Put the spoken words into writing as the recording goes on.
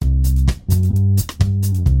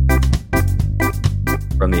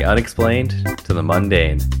From the unexplained to the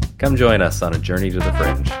mundane, come join us on a journey to the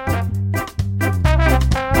fringe.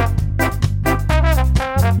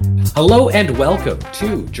 Hello and welcome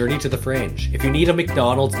to Journey to the Fringe. If you need a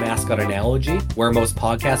McDonald's mascot analogy, where most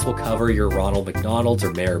podcasts will cover your Ronald McDonald's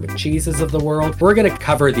or Mayor McCheeses of the world, we're going to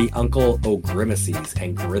cover the Uncle O'Grimacies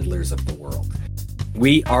and Griddlers of the world.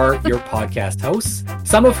 We are your podcast hosts,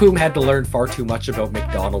 some of whom had to learn far too much about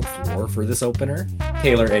McDonald's lore for this opener,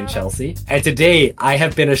 Taylor and Chelsea. And today, I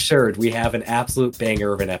have been assured we have an absolute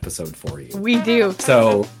banger of an episode for you. We do.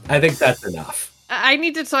 So, I think that's enough. I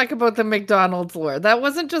need to talk about the McDonald's lore. That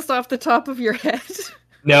wasn't just off the top of your head.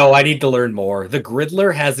 No, I need to learn more. The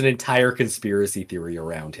Griddler has an entire conspiracy theory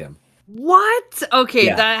around him. What? Okay,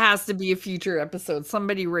 Yeah. That has to be a future episode.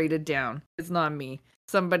 Somebody write it down. It's not me.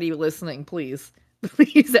 Somebody listening, please.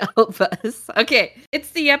 Please help us. Okay,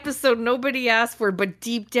 it's the episode nobody asked for, but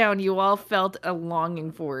deep down you all felt a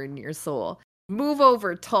longing for in your soul. Move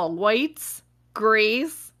over, tall whites,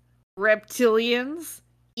 grays, reptilians,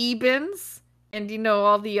 ebens, and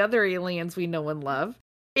all the other aliens we know and love.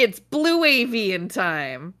 It's Blue Avian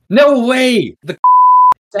time. No way! The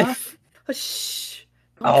stuff? Shh.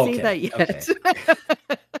 Don't say that yet. Okay.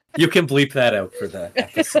 You can bleep that out for the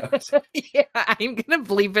episode. Yeah, I'm going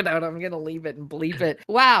to bleep it out. I'm going to leave it and bleep it.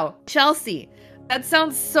 Wow. Chelsea, that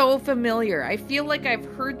sounds so familiar. I feel like I've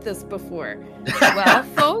heard this before. Well,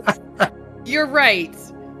 folks, you're right.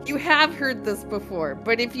 You have heard this before.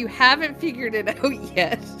 But if you haven't figured it out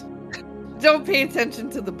yet, don't pay attention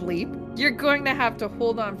to the bleep. You're going to have to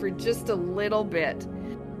hold on for just a little bit.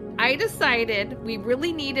 I decided we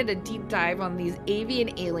really needed a deep dive on these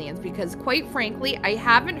avian aliens because, quite frankly, I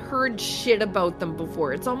haven't heard shit about them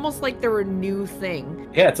before. It's almost like they're a new thing.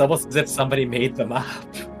 Yeah, it's almost as if somebody made them up.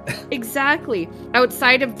 Exactly.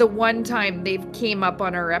 Outside of the one time they've came up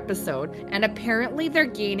on our episode, and apparently they're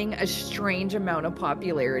gaining a strange amount of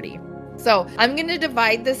popularity. So I'm going to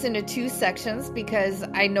divide this into two sections because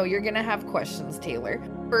I know you're going to have questions, Taylor.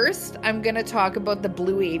 First, I'm going to talk about the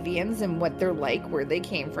Blue Avians and what they're like, where they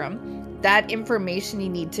came from, that information you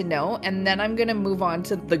need to know, and then I'm going to move on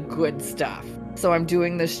to the good stuff. So I'm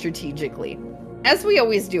doing this strategically. As we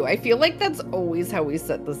always do, I feel like that's always how we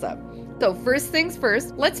set this up. So first things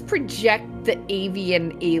first, let's project the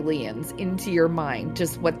avian aliens into your mind.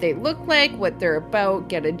 Just what they look like, what they're about,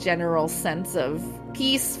 get a general sense of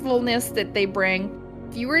peacefulness that they bring.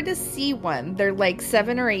 If you were to see one, they're like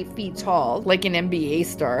 7 or 8 feet tall, like an NBA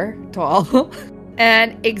star tall.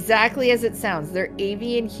 And exactly as it sounds, they're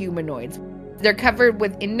avian humanoids. They're covered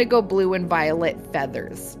with indigo blue and violet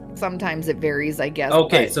feathers. Sometimes it varies, I guess.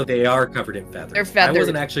 Okay, so they are covered in feathers. They're feathered. I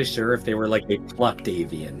wasn't actually sure if they were like a plucked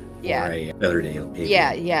avian or a feathered avian.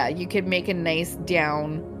 Yeah. You could make a nice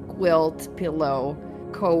down quilt pillow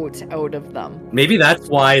coat out of them. Maybe that's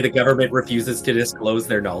why the government refuses to disclose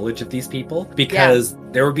their knowledge of these people, because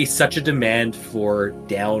there would be such a demand for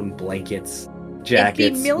down blankets,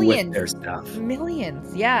 jackets with their stuff.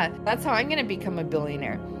 Millions, yeah. That's how I'm going to become a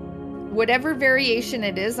billionaire. Whatever variation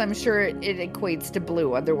it is, I'm sure it equates to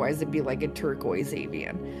blue. Otherwise, it'd be like a turquoise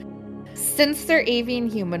avian. Since they're avian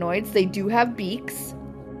humanoids, they do have beaks.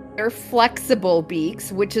 They're flexible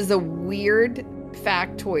beaks, which is a weird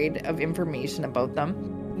factoid of information about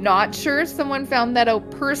them. Not sure if someone found that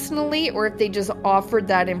out personally or if they just offered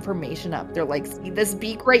that information up. They're like, see this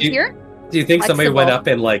beak right here? Do you think somebody went up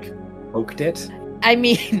and like poked it? I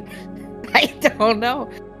mean, I don't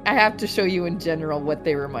know. I have to show you in general what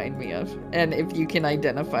they remind me of, and if you can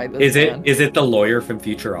identify this. Is it the lawyer from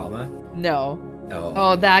Futurama? No.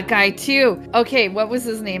 Oh, that guy too. Okay, what was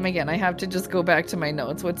his name again? I have to just go back to my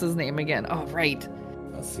notes. What's his name again? Oh, right.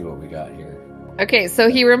 Let's see what we got here. Okay, so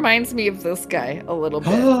he reminds me of this guy a little bit,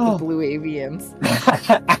 the Blue Avians.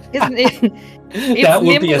 It's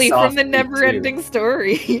Nimbley from the Never-Ending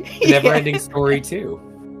Story. Never-Ending Story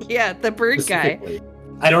 2. Yeah, the bird guy.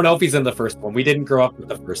 I don't know if he's in the first one. We didn't grow up with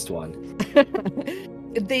the first one.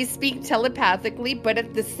 They speak telepathically, but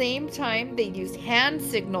at the same time, they use hand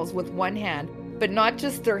signals with one hand. But not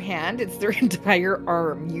just their hand, it's their entire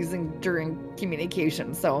arm using during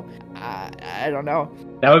communication. So, I don't know.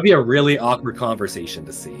 That would be a really awkward conversation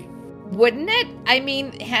to see. Wouldn't it? I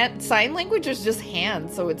mean, sign language is just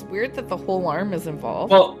hands, so it's weird that the whole arm is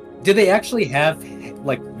involved. Well, do they actually have,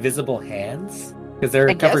 like, visible hands? Because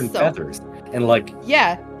they're covered in feathers. And, like,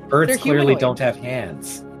 birds clearly don't have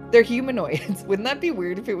hands. They're humanoids. Wouldn't that be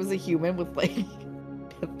weird if it was a human with, like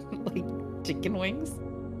chicken wings?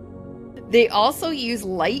 They also use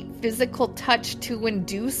light physical touch to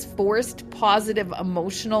induce forced positive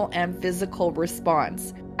emotional and physical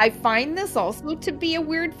response. I find this also to be a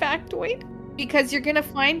weird factoid. Because you're going to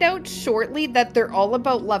find out shortly that they're all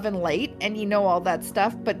about love and light, and you know all that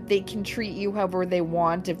stuff, but they can treat you however they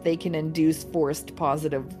want if they can induce forced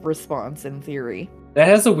positive response in theory. That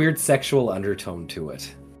has a weird sexual undertone to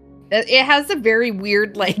it. It has a very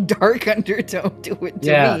weird, like, dark undertone to it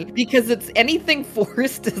to me. Because it's anything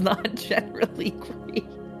forced is not generally great.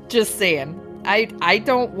 Just saying. I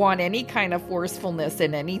don't want any kind of forcefulness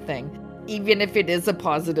in anything. Even if it is a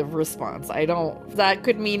positive response. That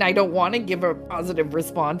could mean I don't want to give a positive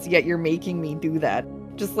response, yet you're making me do that.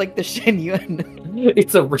 Just like the Shen Yun.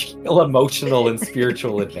 It's a real emotional and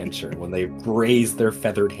spiritual adventure when they raise their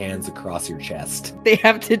feathered hands across your chest. They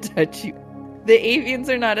have to touch you. The avians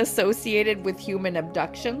are not associated with human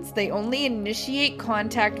abductions. They only initiate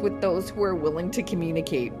contact with those who are willing to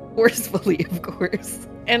communicate. Forcefully, of course.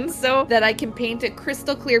 And so that I can paint a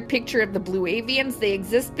crystal clear picture of the Blue Avians, they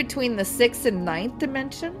exist between the 6th and 9th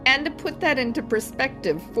dimension. And to put that into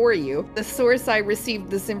perspective for you, the source I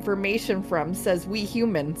received this information from says we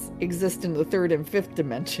humans exist in the 3rd and 5th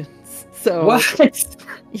dimensions. So what?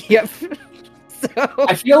 Yep. So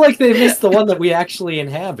I feel like they missed the one that we actually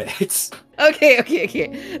inhabit.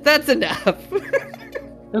 Okay. That's enough.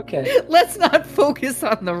 Okay. Let's not focus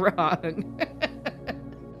on the wrong.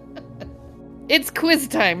 It's quiz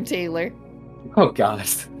time, Taylor. Oh, God.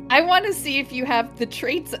 I want to see if you have the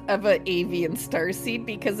traits of an avian starseed,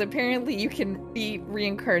 because apparently you can be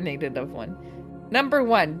reincarnated of one. Number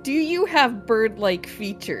 1, do you have bird-like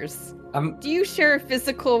features? Do you share a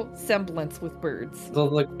physical semblance with birds? So,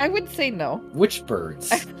 like, I would say no. Which birds?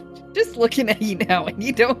 I'm just looking at you now, and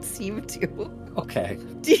you don't seem to. Okay.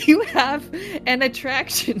 Do you have an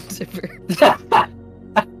attraction to birds?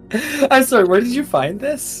 I'm sorry, where did you find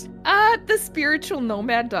this?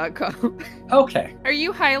 Thespiritualnomad.com. Okay. Are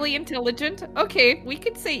you highly intelligent? Okay, we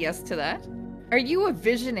could say yes to that. Are you a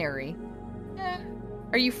visionary?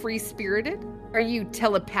 Are you free-spirited? Are you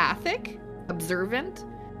telepathic? Observant?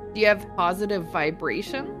 Do you have positive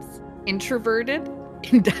vibrations? Introverted?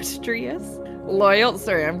 Industrious? Loyal?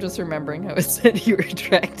 Sorry, I'm just remembering how it said you were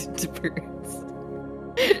attracted to birds.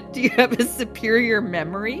 Do you have a superior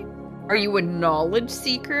memory? Are you a knowledge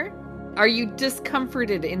seeker? Are you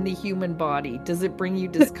discomforted in the human body? Does it bring you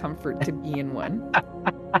discomfort to be in one?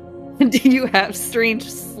 Do you have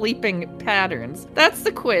strange sleeping patterns? That's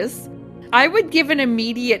the quiz. I would give an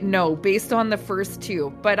immediate no based on the first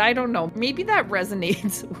 2, but I don't know. Maybe that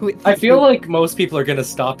resonates with I feel like most people are going to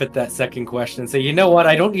stop at that second question and say, you know what,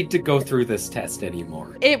 I don't need to go through this test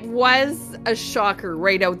anymore. It was a shocker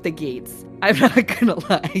right out the gates. I'm not going to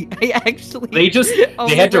lie. I actually... They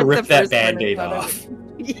had to rip that Band-Aid off.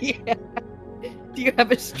 Yeah. Do you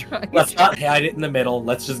have a strong... Let's not hide it in the middle.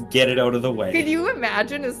 Let's just get it out of the way. Could you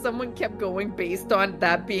imagine if someone kept going based on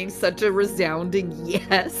that being such a resounding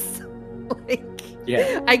yes? Like,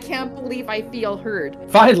 yeah. I can't believe I feel heard.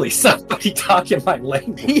 Finally, somebody talking my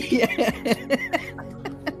language. Yeah.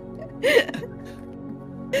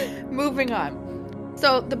 Moving on.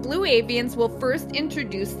 So the Blue Avians will first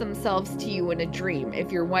introduce themselves to you in a dream.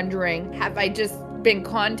 If you're wondering, have I just been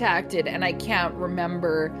contacted and I can't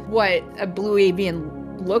remember what a Blue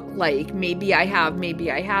Avian looked like? Maybe I have, maybe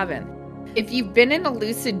I haven't. If you've been in a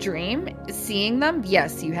lucid dream, seeing them,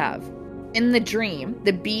 yes, you have. In the dream,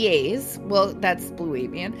 the BAs, well, that's Blue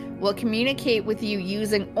Avian, will communicate with you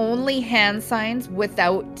using only hand signs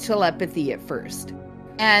without telepathy at first.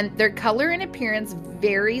 And their color and appearance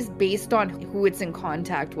varies based on who it's in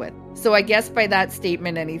contact with. So I guess by that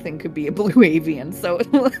statement, anything could be a Blue Avian. So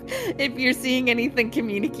if you're seeing anything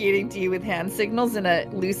communicating to you with hand signals in a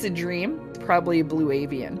lucid dream, it's probably a Blue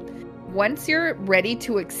Avian. Once you're ready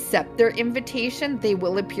to accept their invitation, they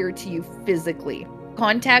will appear to you physically.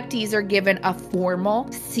 Contactees are given a formal,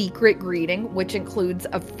 secret greeting, which includes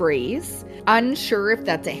a phrase. Unsure if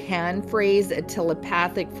that's a hand phrase, a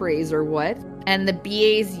telepathic phrase, or what. And the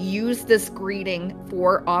BAs use this greeting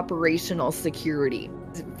for operational security.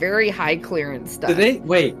 It's very high clearance stuff.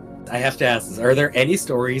 Wait, I have to ask this. Are there any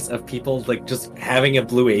stories of people like just having a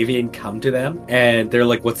Blue Avian come to them and they're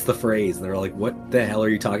like, what's the phrase? And they're like, what the hell are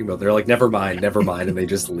you talking about? They're like, never mind. And they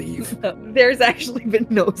just leave. There's actually been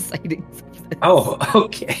no sightings of this. Oh,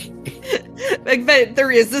 okay. Like, but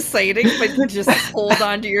there is a sighting, but just hold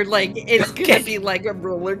on to your, like, it's going to be like a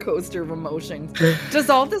roller coaster of emotions. Does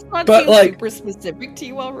all this not seem super specific to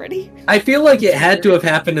you already? I feel like it had to have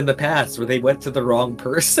happened in the past where they went to the wrong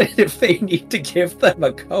person if they need to give them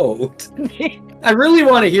a code. I really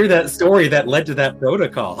want to hear that story that led to that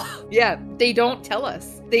protocol. Yeah, they don't tell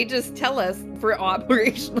us. They just tell us for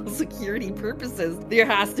operational security purposes, there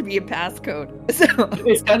has to be a passcode. So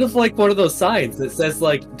It's kind of like one of those signs that says,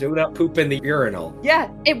 like, do not poop in the urinal. yeah,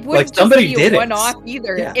 it wouldn't Like, just somebody be did a it. one-off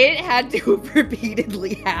either. Yeah. It had to have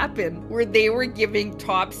repeatedly happened where they were giving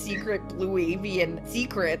top secret Blue Avian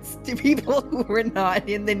secrets to people who were not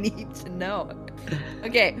in the need to know.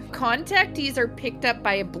 Okay, contactees are picked up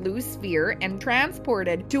by a blue sphere and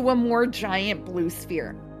transported to a more giant blue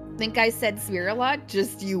sphere. Think I said sphere a lot?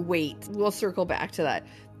 Just you wait. We'll circle back to that.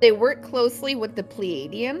 They work closely with the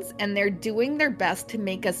Pleiadians, and they're doing their best to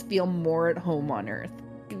make us feel more at home on Earth.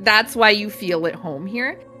 That's why you feel at home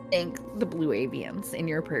here. Thank the Blue Avians in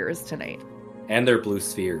your prayers tonight. And their blue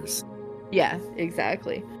spheres. Yeah,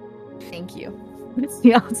 exactly. Thank you.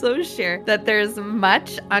 We also share that there's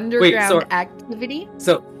much underground activity.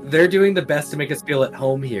 So they're doing the best to make us feel at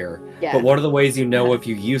home here. Yeah. But one of the ways you know if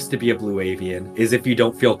you used to be a Blue Avian is if you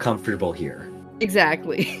don't feel comfortable here.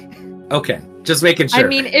 Exactly. Okay, just making sure. I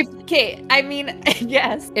mean,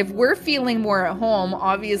 yes. If we're feeling more at home,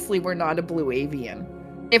 obviously we're not a Blue Avian.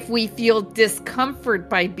 If we feel discomfort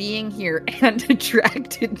by being here and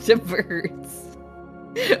attracted to birds,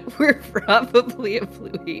 we're probably a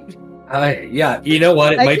Blue Avian. Yeah, you know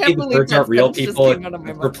what? It might be the birds aren't real people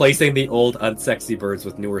replacing the old unsexy birds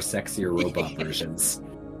with newer, sexier robot versions.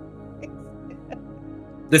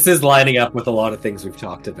 This is lining up with a lot of things we've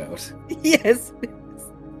talked about. Yes.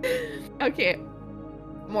 Okay.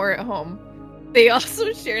 More at home. They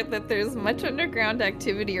also shared that there's much underground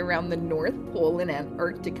activity around the North Pole and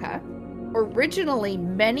Antarctica. Originally,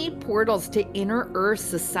 many portals to inner Earth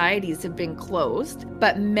societies have been closed,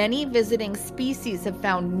 but many visiting species have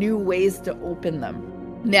found new ways to open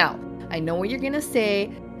them. Now, I know what you're going to say.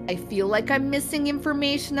 I feel like I'm missing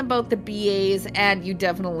information about the BAs, and you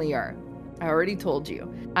definitely are. I already told you.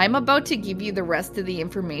 I'm about to give you the rest of the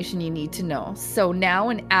information you need to know. So now,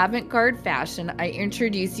 in avant-garde fashion, I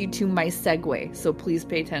introduce you to my segue, so please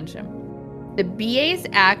pay attention. The BAs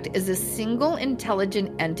act as a single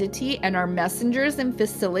intelligent entity and are messengers and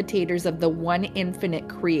facilitators of the one infinite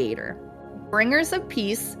creator. Bringers of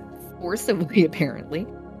peace, forcibly apparently,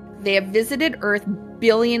 they have visited Earth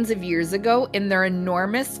billions of years ago in their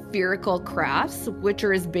enormous spherical crafts, which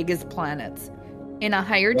are as big as planets. In a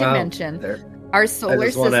higher dimension, our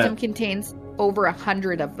solar system contains over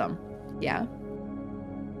 100 of them. Yeah.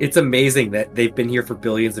 It's amazing that they've been here for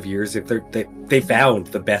billions of years. If they found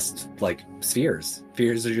the best spheres.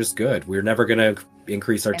 Spheres are just good. We're never going to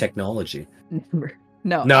increase our technology. Never.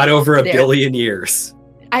 No. Not over a billion years.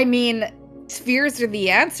 I mean, spheres are the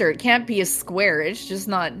answer. It can't be a square. It's just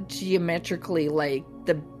not geometrically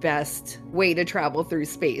the best way to travel through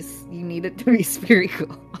space. You need it to be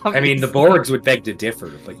spherical. Obviously. I mean, the Borgs would beg to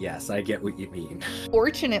differ, but yes, I get what you mean.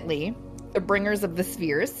 Fortunately, the bringers of the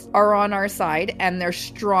spheres are on our side, and they're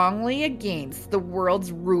strongly against the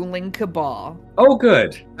world's ruling cabal. Oh,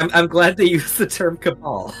 good. I'm glad they use the term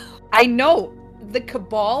cabal. I know. The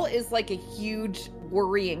cabal is like a huge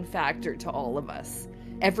worrying factor to all of us.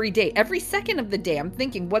 Every day, every second of the day, I'm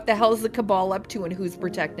thinking, what the hell is the cabal up to and who's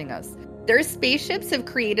protecting us? Their spaceships have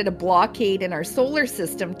created a blockade in our solar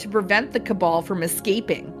system to prevent the cabal from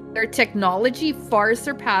escaping. Their technology far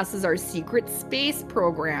surpasses our secret space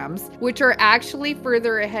programs, which are actually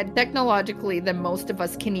further ahead technologically than most of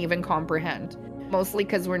us can even comprehend. Mostly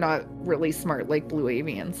because we're not really smart like Blue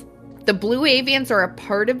Avians. The Blue Avians are a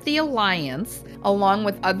part of the Alliance, along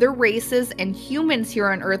with other races and humans here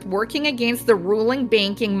on Earth working against the ruling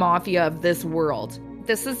banking mafia of this world.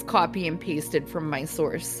 This is copy and pasted from my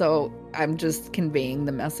source, so I'm just conveying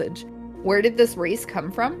the message. Where did this race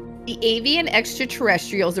come from? The avian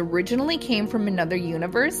extraterrestrials originally came from another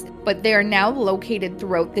universe, but they are now located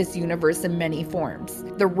throughout this universe in many forms.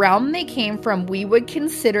 The realm they came from we would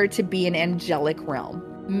consider to be an angelic realm.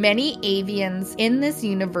 Many avians in this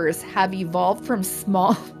universe have evolved from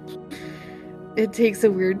small... It takes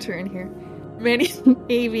a weird turn here. Many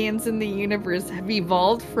avians in the universe have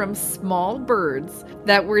evolved from small birds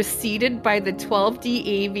that were seeded by the 12D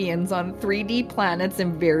avians on 3D planets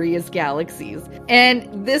in various galaxies.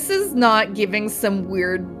 And this is not giving some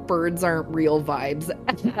weird birds aren't real vibes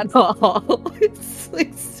at all. It's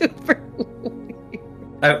super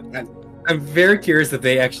weird. I'm very curious if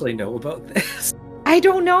they actually know about this. I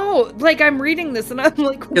don't know. I'm reading this and I'm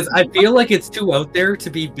like... Because I feel like it's too out there to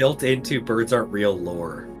be built into birds aren't real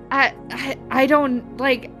lore. I don't,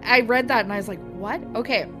 I read that and I was like, what?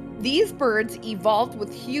 Okay. These birds evolved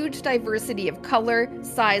with huge diversity of color,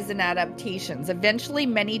 size, and adaptations. Eventually,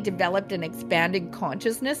 many developed an expanded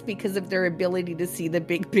consciousness because of their ability to see the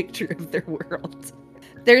big picture of their world.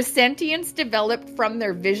 Their sentience developed from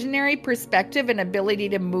their visionary perspective and ability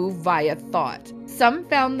to move via thought. Some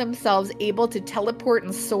found themselves able to teleport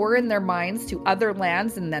and soar in their minds to other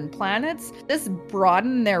lands and then planets. This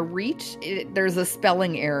broadened their reach. There's a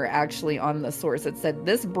spelling error actually on the source. It said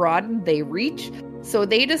this broadened their reach. So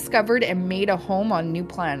they discovered and made a home on new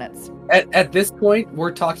planets. At this point,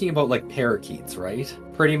 we're talking about like parakeets, right?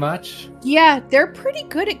 Pretty much. Yeah, they're pretty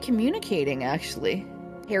good at communicating, actually.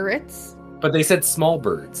 Parrots. But they said small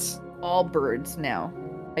birds. All birds now,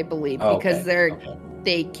 I believe, Oh, because okay.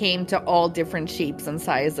 they came to all different shapes and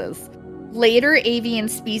sizes. Later avian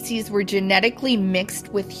species were genetically mixed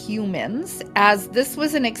with humans, as this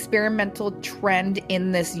was an experimental trend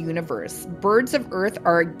in this universe. Birds of Earth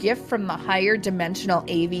are a gift from the higher dimensional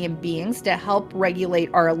avian beings to help regulate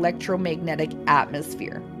our electromagnetic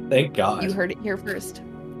atmosphere. Thank God. You heard it here first.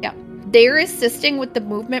 Yeah. They're assisting with the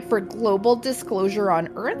movement for global disclosure on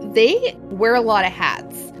Earth. They wear a lot of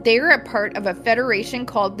hats. They are a part of a federation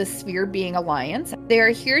called the Sphere Being Alliance. They are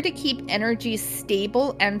here to keep energies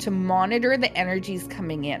stable and to monitor the energies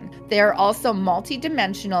coming in. They are also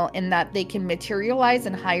multidimensional in that they can materialize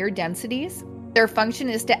in higher densities. Their function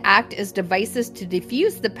is to act as devices to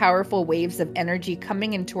diffuse the powerful waves of energy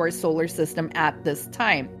coming into our solar system at this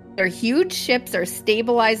time. Their huge ships are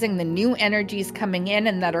stabilizing the new energies coming in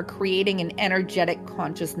and that are creating an energetic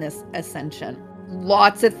consciousness ascension.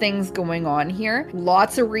 Lots of things going on here.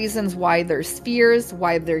 Lots of reasons why they're spheres,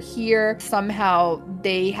 why they're here. Somehow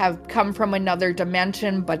they have come from another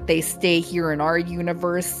dimension, but they stay here in our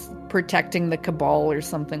universe, protecting the cabal or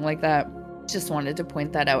something like that. Just wanted to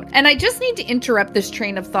point that out. And I just need to interrupt this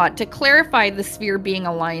train of thought to clarify the Sphere Being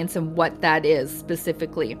Alliance and what that is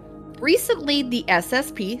specifically. Recently, the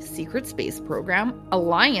SSP, Secret Space Program,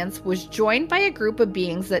 Alliance was joined by a group of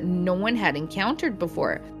beings that no one had encountered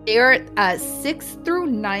before. They are a 6th through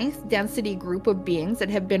 9th density group of beings that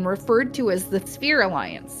have been referred to as the Sphere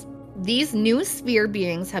Alliance. These new sphere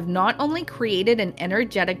beings have not only created an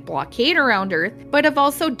energetic blockade around Earth, but have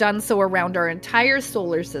also done so around our entire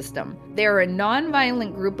solar system. They are a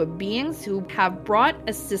non-violent group of beings who have brought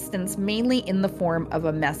assistance mainly in the form of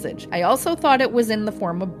a message. I also thought it was in the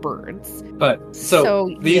form of birds. But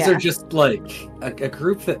so these yeah. are just like a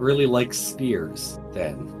group that really likes spheres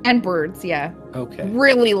then. And birds, yeah. Okay.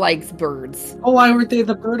 Really likes birds. Oh, why weren't they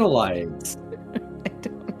the Bird Alliance?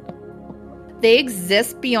 They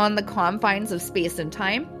exist beyond the confines of space and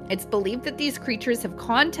time. It's believed that these creatures have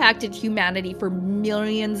contacted humanity for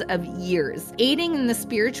millions of years, aiding in the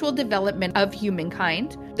spiritual development of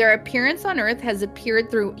humankind. Their appearance on Earth has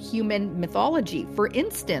appeared through human mythology. For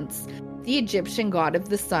instance, the Egyptian god of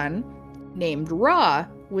the sun, named Ra,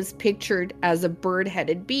 was pictured as a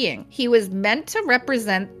bird-headed being. He was meant to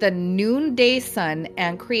represent the noonday sun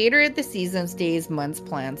and creator of the seasons, days, months,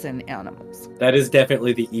 plants, and animals. That is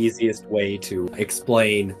definitely the easiest way to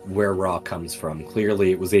explain where Ra comes from.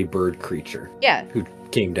 Clearly, it was a bird creature. Yeah. Who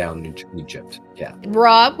came down into Egypt. Yeah.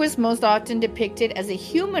 Ra was most often depicted as a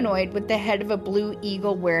humanoid with the head of a blue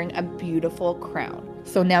eagle wearing a beautiful crown.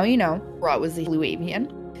 So now you know, Ra was a Blue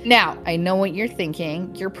Avian. Now, I know what you're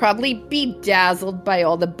thinking. You're probably bedazzled by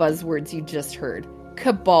all the buzzwords you just heard.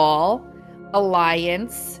 Cabal,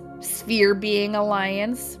 Alliance, Sphere Being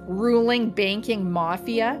Alliance, Ruling Banking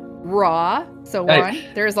Mafia, Ra, so on.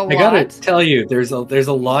 There's a lot. I gotta tell you, there's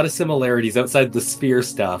a lot of similarities outside the sphere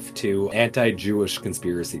stuff to anti-Jewish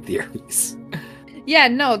conspiracy theories. Yeah,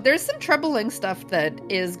 no, there's some troubling stuff that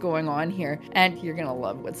is going on here, and you're going to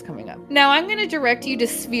love what's coming up. Now, I'm going to direct you to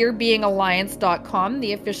spherebeingalliance.com,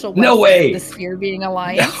 the official website of the Sphere Being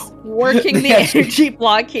Alliance, working the energy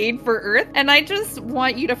blockade for Earth. And I just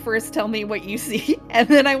want you to first tell me what you see, and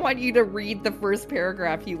then I want you to read the first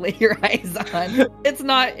paragraph you lay your eyes on. It's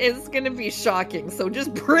going to be shocking, so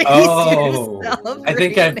just brace yourself. I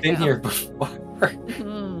think I've been here before.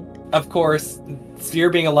 Of course,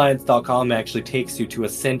 spherebeingalliance.com actually takes you to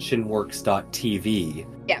ascensionworks.tv.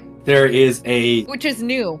 Yeah. There is which is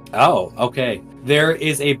new. Oh, okay. There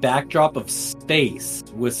is a backdrop of space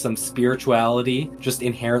with some spirituality just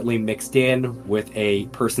inherently mixed in, with a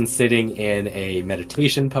person sitting in a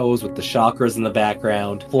meditation pose with the chakras in the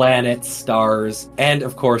background, planets, stars, and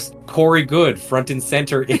of course, Corey Good front and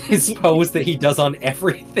center in his pose that he does on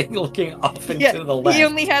everything, looking off and to the left. He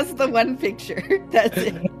only has the one picture. That's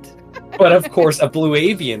it. But of course, a Blue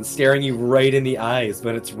Avian staring you right in the eyes,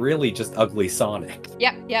 but it's really just ugly Sonic.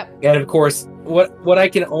 Yep. And of course, what I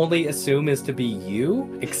can only assume is to be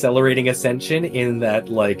you accelerating ascension in that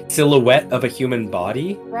like silhouette of a human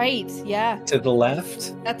body. Right, yeah. To the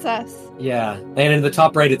left. That's us. Yeah. And in the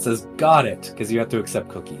top right it says, got it, because you have to accept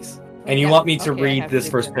cookies. And you want me to read this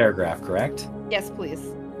first paragraph, correct? Yes, please.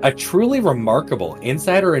 A truly remarkable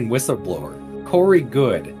insider and whistleblower, Corey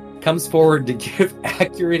Good, comes forward to give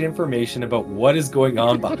accurate information about what is going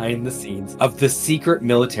on behind the scenes of the secret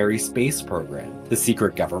military space program, the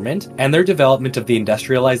secret government, and their development of the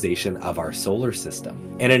industrialization of our solar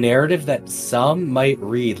system. In a narrative that some might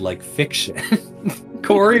read like fiction,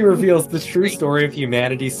 Corey reveals the true story of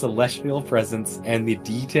humanity's celestial presence and the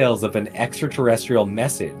details of an extraterrestrial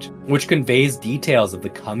message, which conveys details of the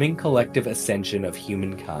coming collective ascension of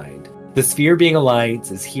humankind. The Sphere Being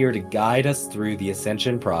Alliance is here to guide us through the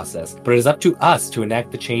ascension process, but it is up to us to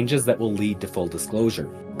enact the changes that will lead to full disclosure.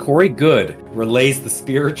 Corey Good relays the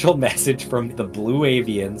spiritual message from the Blue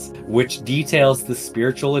Avians, which details the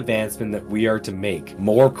spiritual advancement that we are to make.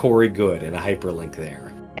 More Corey Good in a hyperlink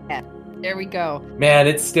there. Yeah, there we go. Man,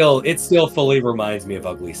 it still fully reminds me of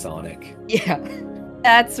Ugly Sonic. Yeah,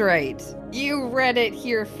 that's right. You read it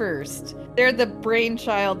here first. They're the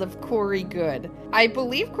brainchild of Corey Good. I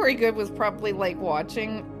believe Corey Good was probably like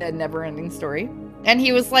watching A Never-Ending Story. And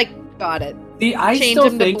he was like, got it. See, I still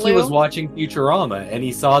think he was watching Futurama and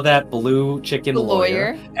he saw that blue chicken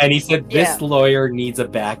lawyer. And he said, this lawyer needs a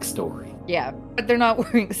backstory. Yeah, but they're not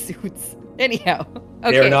wearing suits. Anyhow.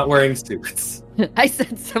 Okay. They're not wearing suits. I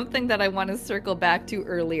said something that I want to circle back to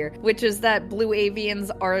earlier, which is that Blue Avians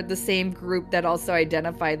are the same group that also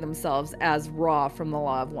identify themselves as Ra from the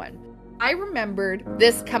Law of One. I remembered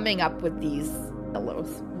this coming up with these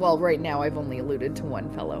fellows. Well, right now I've only alluded to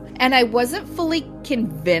one fellow. And I wasn't fully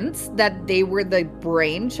convinced that they were the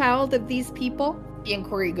brainchild of these people, being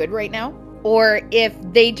Corey Good right now, or if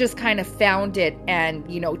they just kind of found it and,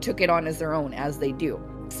 took it on as their own, as they do.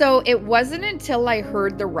 So it wasn't until I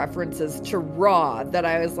heard the references to Ra that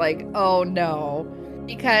I was like, oh no.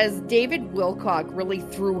 Because David Wilcock really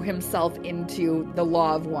threw himself into the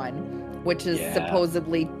Law of One, which is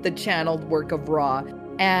supposedly the channeled work of Ra.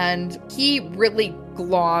 And he really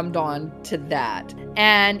glommed on to that.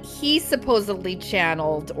 And he supposedly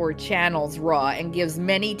channeled or channels Ra and gives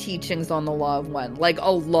many teachings on the Law of One, like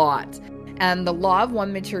a lot. And the Law of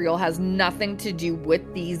One material has nothing to do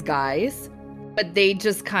with these guys, but they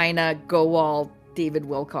just kind of go all David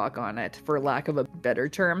Wilcock on it, for lack of a better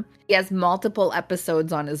term. He has multiple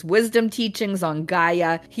episodes on his wisdom teachings on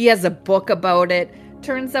Gaia. He has a book about it.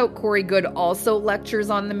 Turns out Corey Good also lectures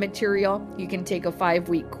on the material. You can take a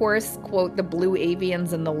 5-week course, quote the Blue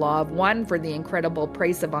Avians and the Law of One for the incredible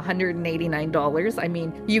price of $189. I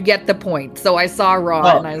mean, you get the point. So I saw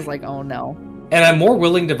Raw and I was like, oh no. And I'm more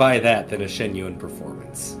willing to buy that than a Shen Yun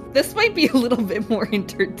performance. This might be a little bit more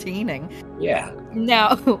entertaining. Yeah.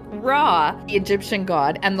 Now, Ra, the Egyptian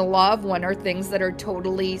god, and the Law of One are things that are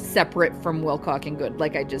totally separate from Wilcock and Good,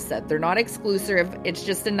 like I just said. They're not exclusive. It's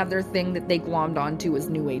just another thing that they glommed onto as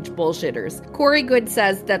New Age bullshitters. Corey Good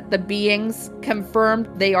says that the beings confirmed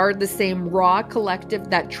they are the same Ra collective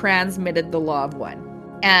that transmitted the Law of One.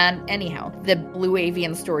 And anyhow, the Blue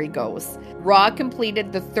Avian story goes. Ra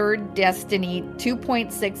completed the third destiny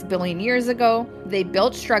 2.6 billion years ago. They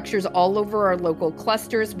built structures all over our local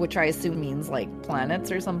clusters, which I assume means like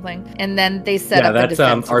planets or something. And then they set up a defense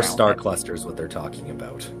that's our around star it. Clusters, what they're talking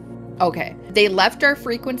about. Okay. They left our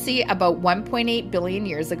frequency about 1.8 billion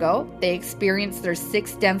years ago. They experienced their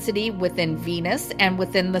sixth density within Venus and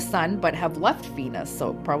within the sun, but have left Venus,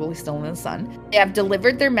 so probably still in the sun. They have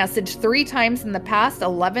delivered their message 3 times in the past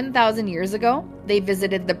 11,000 years ago. They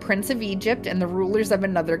visited the Prince of Egypt and the rulers of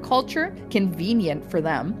another culture, convenient for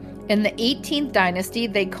them. In the 18th dynasty,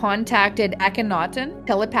 they contacted Akhenaten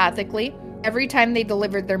telepathically. Every time they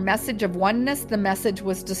delivered their message of oneness, the message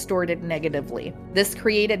was distorted negatively. This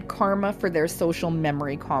created karma for their social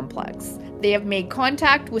memory complex. They have made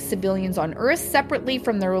contact with civilians on Earth separately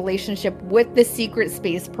from their relationship with the Secret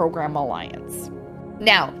Space Program Alliance.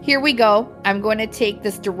 Now, here we go. I'm going to take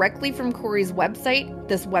this directly from Corey's website.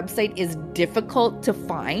 This website is difficult to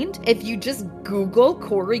find. If you just Google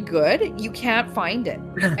Corey Good, you can't find it.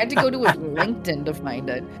 I had to go to his LinkedIn to find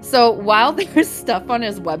it. So while there's stuff on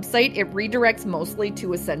his website, it redirects mostly to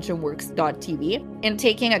ascensionworks.tv. In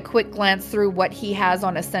taking a quick glance through what he has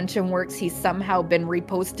on Ascension Works, he's somehow been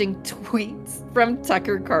reposting tweets from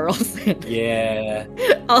Tucker Carlson. Yeah.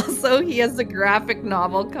 Also, he has a graphic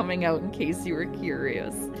novel coming out in case you were curious.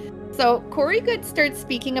 So, Corey Good starts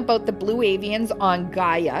speaking about the Blue Avians on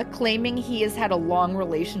Gaia, claiming he has had a long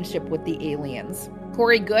relationship with the aliens.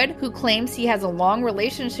 Corey Goode, who claims he has a long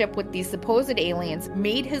relationship with these supposed aliens,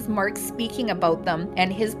 made his mark speaking about them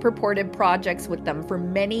and his purported projects with them for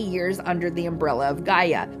many years under the umbrella of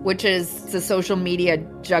Gaia, which is the social media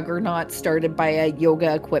juggernaut started by a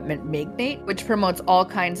yoga equipment magnate, which promotes all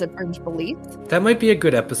kinds of fringe beliefs. That might be a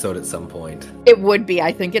good episode at some point. It would be.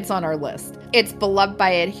 I think it's on our list. It's beloved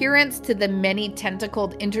by adherents to the many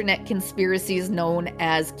tentacled internet conspiracies known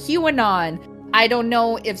as QAnon. I don't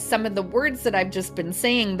know if some of the words that I've just been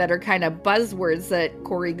saying that are kind of buzzwords that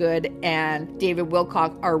Corey Goode and David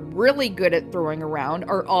Wilcock are really good at throwing around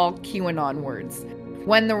are all QAnon words.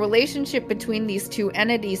 When the relationship between these two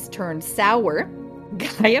entities turned sour,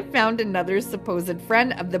 Gaia found another supposed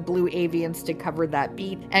friend of the Blue Avians to cover that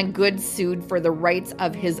beat, and Goode sued for the rights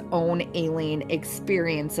of his own alien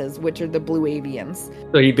experiences, which are the Blue Avians.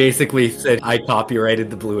 So he basically said, I copyrighted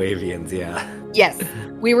the Blue Avians, yeah. Yes,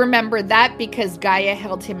 we remember that because Gaia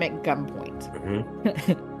held him at gunpoint.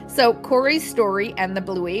 Mm-hmm. So, Corey's story and the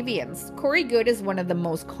Blue Avians. Corey Goode is one of the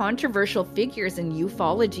most controversial figures in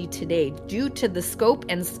ufology today due to the scope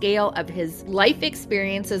and scale of his life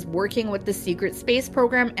experiences working with the secret space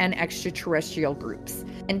program and extraterrestrial groups.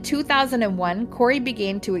 In 2001, Corey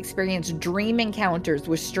began to experience dream encounters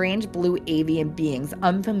with strange blue avian beings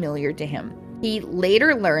unfamiliar to him. He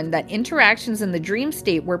later learned that interactions in the dream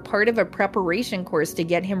state were part of a preparation course to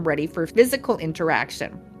get him ready for physical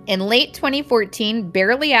interaction. In late 2014,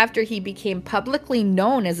 barely after he became publicly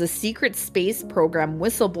known as a secret space program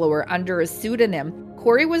whistleblower under a pseudonym,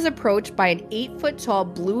 Corey was approached by an 8-foot-tall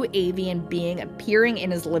blue avian being appearing in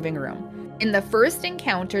his living room. In the first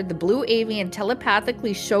encounter, the Blue Avian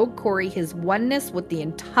telepathically showed Corey his oneness with the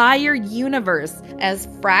entire universe as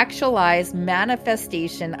fractalized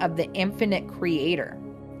manifestation of the infinite creator.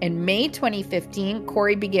 In May 2015,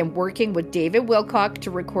 Corey began working with David Wilcock to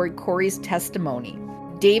record Corey's testimony.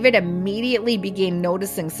 David immediately began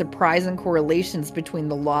noticing surprising correlations between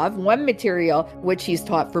the Law of One material, which he's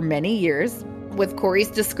taught for many years, with Corey's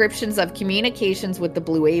descriptions of communications with the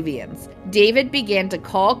Blue Avians. David began to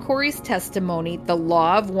call Corey's testimony the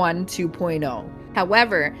Law of One 2.0.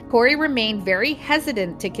 However, Corey remained very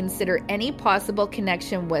hesitant to consider any possible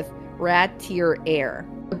connection with Ra-Tir-Air,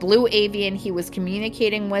 the Blue Avian he was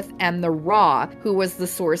communicating with, and the Ra, who was the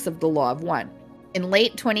source of the Law of One. In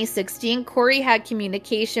late 2016, Corey had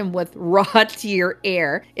communication with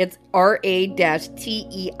Ra-Tir-Air, it's RA-TEIR-AIR,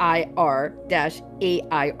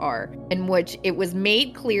 in which it was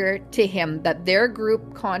made clear to him that their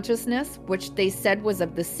group consciousness, which they said was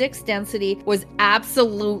of the 6th density, was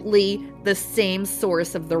absolutely the same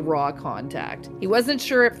source of the Ra contact. He wasn't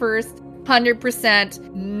sure at first.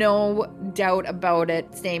 100%, no doubt about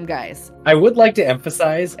it. Same guys. I would like to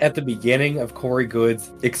emphasize at the beginning of Corey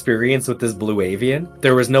Goode's experience with this Blue Avian,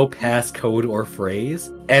 there was no passcode or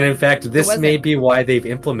phrase. And in fact, this may be why they've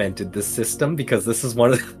implemented this system, because this is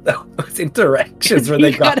one of those interactions where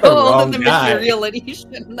they got the wrong guy. Material that he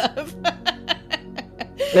shouldn't have.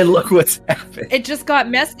 And look what's happened. It just got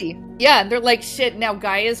messy. Yeah, they're like, shit, now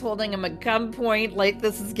Gaia's holding him at gunpoint. Like,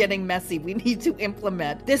 this is getting messy. We need to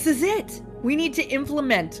implement. This is it. We need to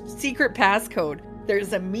implement secret passcode.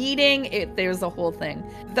 There's a meeting. There's a whole thing.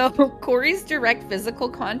 Though Corey's direct physical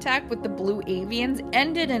contact with the Blue Avians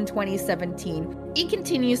ended in 2017, he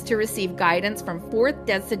continues to receive guidance from 4th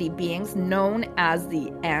density beings known as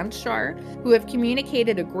the Anshar, who have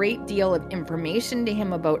communicated a great deal of information to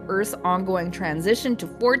him about Earth's ongoing transition to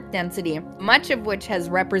 4th density, much of which has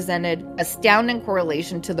represented astounding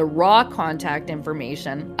correlation to the raw contact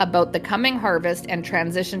information about the coming harvest and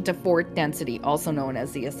transition to 4th density, also known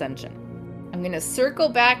as the Ascension. I'm going to circle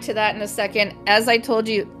back to that in a second. As I told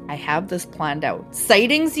you, I have this planned out.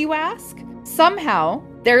 Sightings, you ask? Somehow,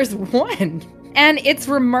 there's one. And it's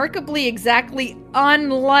remarkably exactly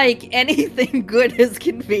unlike anything Goode has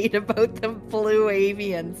conveyed about the Blue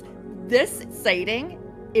Avians. This sighting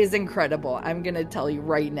is incredible. I'm going to tell you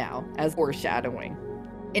right now as foreshadowing.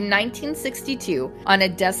 In 1962, on a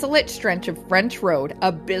desolate stretch of French Road,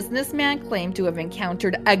 a businessman claimed to have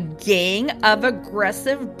encountered a gang of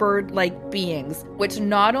aggressive bird-like beings, which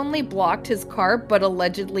not only blocked his car, but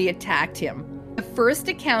allegedly attacked him. The first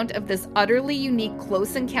account of this utterly unique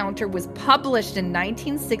close encounter was published in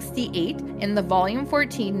 1968 in the Volume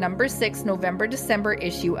 14, Number 6, November-December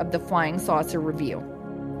issue of the Flying Saucer Review.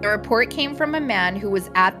 The report came from a man who was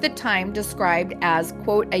at the time described as,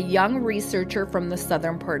 quote, a young researcher from the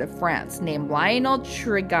southern part of France named Lionel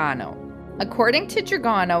Trigano. According to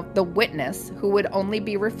Trigano, the witness, who would only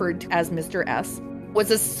be referred to as Mr. S., was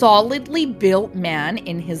a solidly built man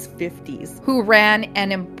in his 50s who ran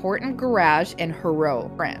an important garage in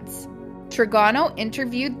Hérault, France. Trigano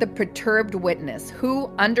interviewed the perturbed witness, who,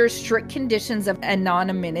 under strict conditions of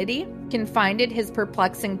anonymity, confided his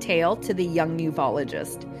perplexing tale to the young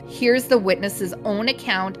ufologist. Here's the witness's own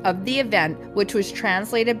account of the event, which was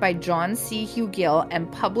translated by John C. Hugill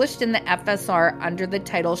and published in the FSR under the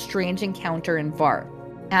title Strange Encounter in Var.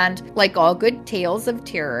 And, like all good tales of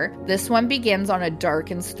terror, this one begins on a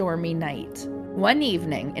dark and stormy night. One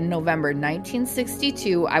evening in November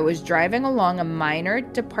 1962, I was driving along a minor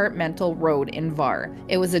departmental road in Var.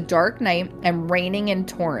 It was a dark night and raining in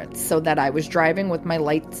torrents, so that I was driving with my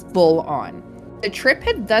lights full on. The trip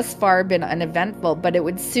had thus far been uneventful, but it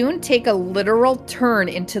would soon take a literal turn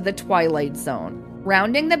into the twilight zone.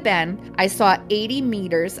 Rounding the bend, I saw 80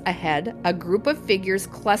 meters ahead a group of figures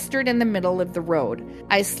clustered in the middle of the road.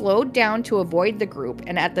 I slowed down to avoid the group,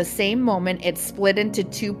 and at the same moment, it split into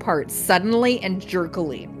two parts, suddenly and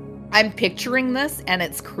jerkily. I'm picturing this, and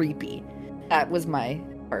it's creepy. That was my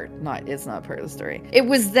part. It's not part of the story. It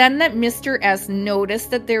was then that Mr. S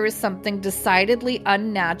noticed that there was something decidedly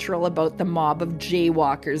unnatural about the mob of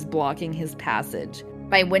jaywalkers blocking his passage.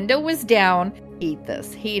 My window was down.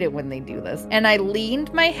 Hate it when they do this. And I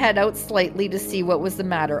leaned my head out slightly to see what was the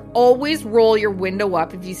matter. Always roll your window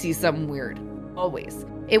up if you see something weird. Always.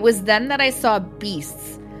 It was then that I saw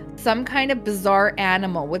beasts. Some kind of bizarre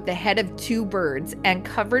animal with the head of two birds and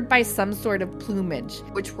covered by some sort of plumage,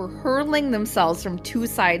 which were hurling themselves from two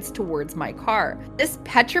sides towards my car. This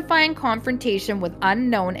petrifying confrontation with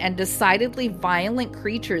unknown and decidedly violent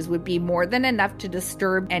creatures would be more than enough to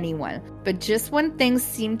disturb anyone. But just when things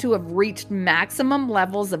seemed to have reached maximum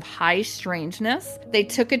levels of high strangeness, they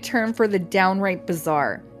took a turn for the downright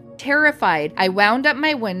bizarre. Terrified, I wound up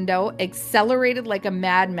my window, accelerated like a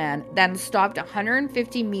madman, then stopped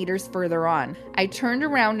 150 meters further on. I turned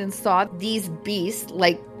around and saw these beasts,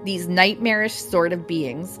 like these nightmarish sort of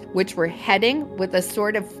beings, which were heading with a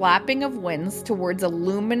sort of flapping of wings towards a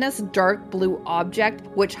luminous dark blue object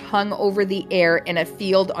which hung over the air in a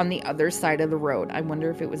field on the other side of the road. I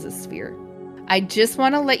wonder if it was a sphere. I just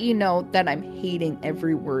want to let you know that I'm hating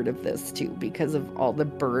every word of this too because of all the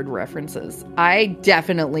bird references. I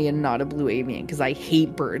definitely am not a blue avian because I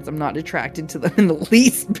hate birds. I'm not attracted to them in the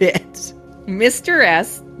least bit. Mr.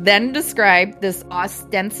 S then described this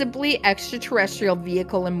ostensibly extraterrestrial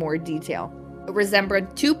vehicle in more detail. It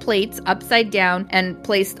resembled two plates upside down and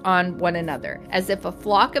placed on one another, as if a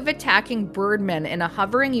flock of attacking birdmen in a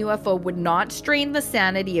hovering UFO would not strain the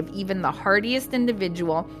sanity of even the hardiest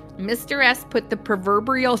individual. Mr. S put the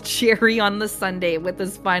proverbial cherry on the sundae with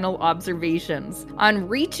his final observations. On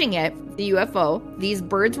reaching it, the UFO, these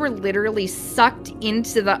birds were literally sucked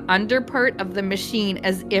into the underpart of the machine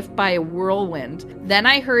as if by a whirlwind. Then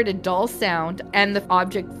I heard a dull sound and the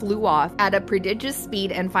object flew off at a prodigious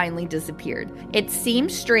speed and finally disappeared. It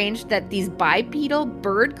seemed strange that these bipedal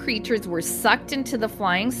bird creatures were sucked into the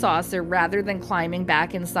flying saucer rather than climbing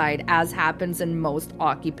back inside, as happens in most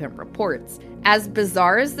occupant reports. As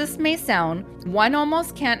bizarre as this may sound, one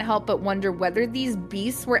almost can't help but wonder whether these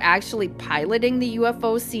beasts were actually piloting the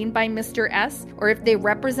UFO seen by Mr. S, or if they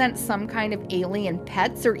represent some kind of alien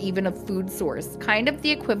pets or even a food source, kind of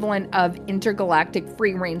the equivalent of intergalactic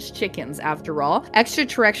free-range chickens, after all.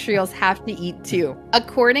 Extraterrestrials have to eat too.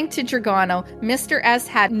 According to Dragano, Mr. S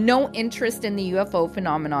had no interest in the UFO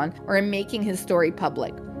phenomenon or in making his story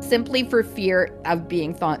public, simply for fear of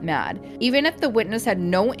being thought mad. Even if the witness had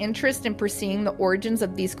no interest in pursuing the origins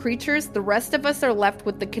of these creatures, the rest of us are left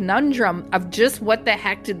with the conundrum of just what the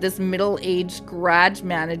heck did this middle-aged garage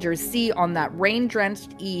manager see on that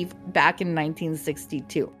rain-drenched eve back in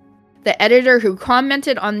 1962. The editor who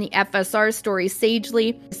commented on the FSR story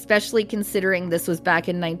sagely, especially considering this was back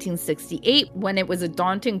in 1968 when it was a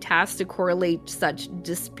daunting task to correlate such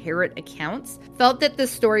disparate accounts, felt that this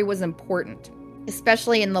story was important,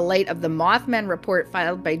 especially in the light of the Mothman report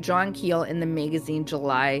filed by John Keel in the magazine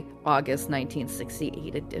July-August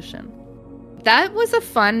 1968 edition. That was a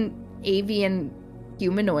fun avian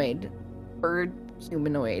humanoid, bird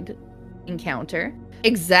humanoid encounter.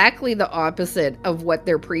 Exactly the opposite of what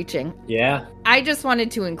they're preaching. Yeah. I just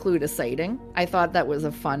wanted to include a sighting. I thought that was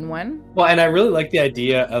a fun one. Well, and I really like the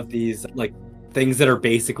idea of these, like, things that are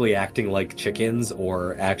basically acting like chickens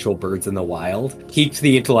or actual birds in the wild. Piqued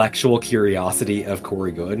the intellectual curiosity of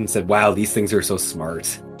Corey Good and said, wow, these things are so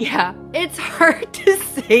smart. Yeah, it's hard to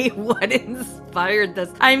say what inspired this.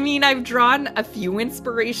 I mean, I've drawn a few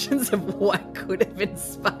inspirations of what could have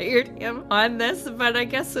inspired him on this, but I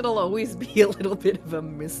guess it'll always be a little bit of a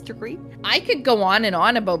mystery. I could go on and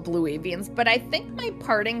on about Blue Avians, but I think my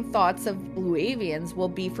parting thoughts of Blue Avians will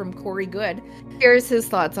be from Corey Good. Here's his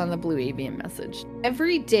thoughts on the Blue Avian message.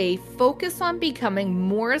 Every day, focus on becoming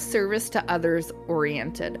more service to others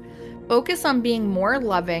oriented. Focus on being more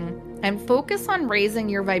loving and focus on raising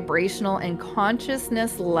your vibrational and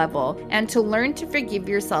consciousness level and to learn to forgive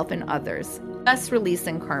yourself and others, thus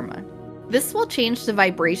releasing karma. This will change the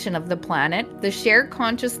vibration of the planet, the shared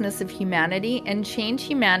consciousness of humanity, and change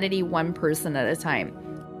humanity one person at a time,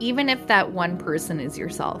 even if that one person is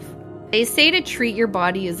yourself. They say to treat your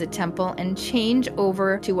body as a temple and change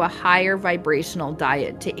over to a higher vibrational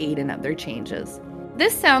diet to aid in other changes.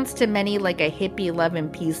 This sounds to many like a hippie love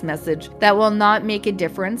and peace message that will not make a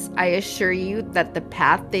difference. I assure you that the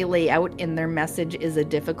path they lay out in their message is a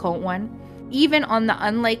difficult one. Even on the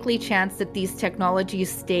unlikely chance that these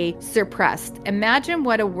technologies stay suppressed, imagine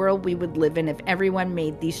what a world we would live in if everyone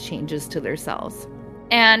made these changes to themselves.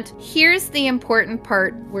 And here's the important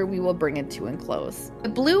part where we will bring it to a close. The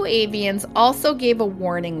Blue Avians also gave a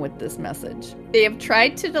warning with this message. They have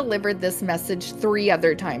tried to deliver this message 3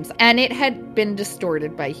 other times, and it had been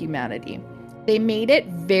distorted by humanity. They made it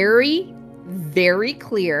very, very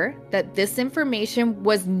clear that this information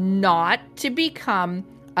was not to become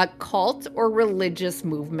a cult or religious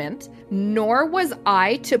movement, nor was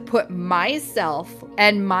I to put myself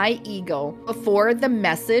and my ego before the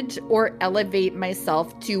message or elevate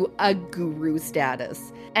myself to a guru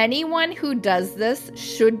status. Anyone who does this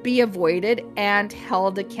should be avoided and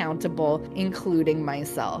held accountable, including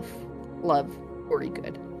myself. Love, Corey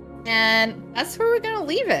Good. And that's where we're going to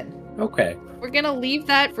leave it. Okay. We're going to leave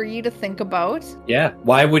that for you to think about. Yeah.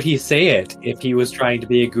 Why would he say it if he was trying to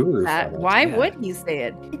be a guru? Why would he say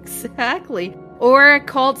it? Exactly. Or a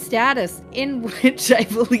cult status, in which I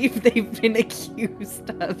believe they've been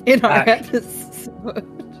accused of in our episode.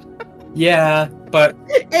 Yeah, but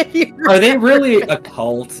are they really a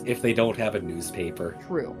cult if they don't have a newspaper?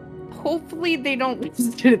 True. Hopefully they don't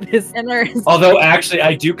listen to this. Although, actually,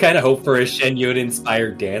 I do kind of hope for a Shen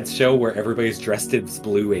Yun-inspired dance show where everybody's dressed as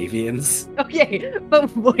Blue Avians. Okay,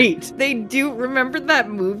 but wait. They do... Remember that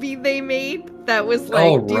movie they made? That was like...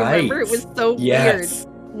 Oh, do you right. remember? It was so Yes.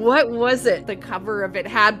 weird. What was it? The cover of it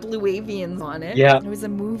had Blue Avians on it. Yeah. It was a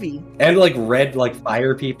movie. And like red, like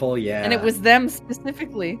fire people, yeah. And it was them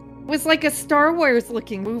specifically. It was like a Star Wars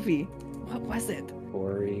looking movie. What was it?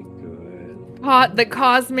 Corey Good. The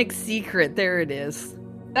Cosmic Secret. There it is.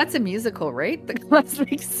 That's a musical, right? The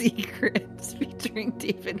Cosmic Secret featuring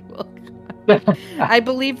David Wilcock. I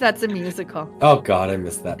believe that's a musical. Oh god, I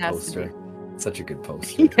missed that That's poster. Such a good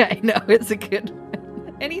poster. Yeah, I know. It's a good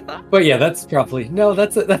one. Any thoughts? But yeah, that's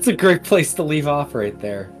a great place to leave off right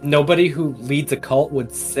there. Nobody who leads a cult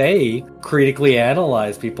would say critically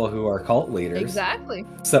analyze people who are cult leaders. Exactly.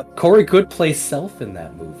 So Corey Good plays Self in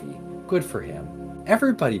that movie. Good for him.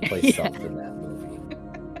 Everybody plays Self in that movie.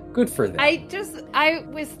 Good for them. I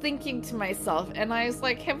was thinking to myself, and I was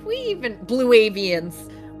like, have we even... Blue Avians.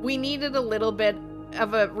 We needed a little bit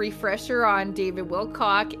of a refresher on David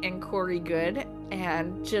Wilcock and Corey Good,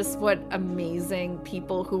 and just what amazing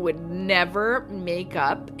people who would never make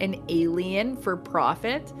up an alien for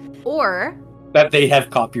profit, or... that they have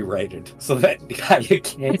copyrighted, so that you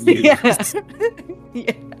can't use.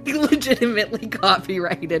 Yeah, legitimately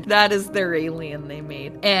copyrighted. That is their alien they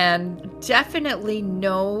made. And definitely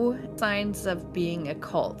no signs of being a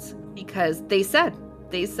cult, because they said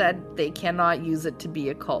they cannot use it to be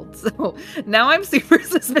a cult. So now I'm super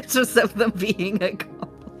suspicious of them being a cult.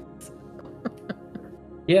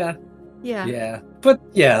 Yeah. But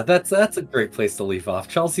yeah, that's a great place to leave off.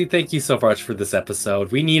 Chelsea, thank you so much for this episode.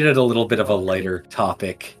 We needed a little bit of a lighter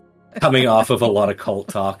topic coming off of a lot of cult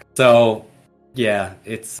talk. So yeah,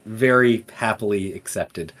 it's very happily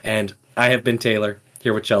accepted. And I have been Taylor,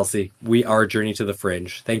 here with Chelsea. We are Journey to the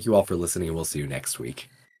Fringe. Thank you all for listening, and we'll see you next week.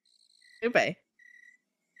 Goodbye.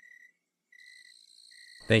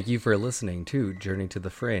 Thank you for listening to Journey to the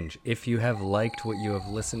Fringe. If you have liked what you have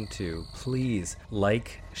listened to, please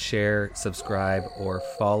like, share, subscribe, or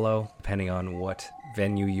follow, depending on what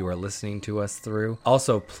venue you are listening to us through.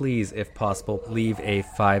 Also, please, if possible, leave a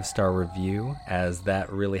 5-star review, as that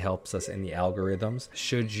really helps us in the algorithms.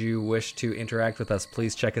 Should you wish to interact with us,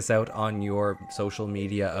 please check us out on your social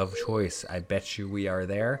media of choice. I bet you we are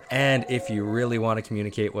there. And if you really want to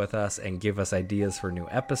communicate with us and give us ideas for new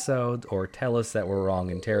episodes, or tell us that we're wrong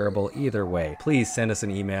and terrible, either way, please send us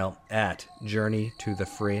an email at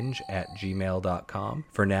journeytothefringe@gmail.com.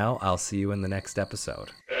 For now, I'll see you in the next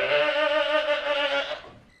episode.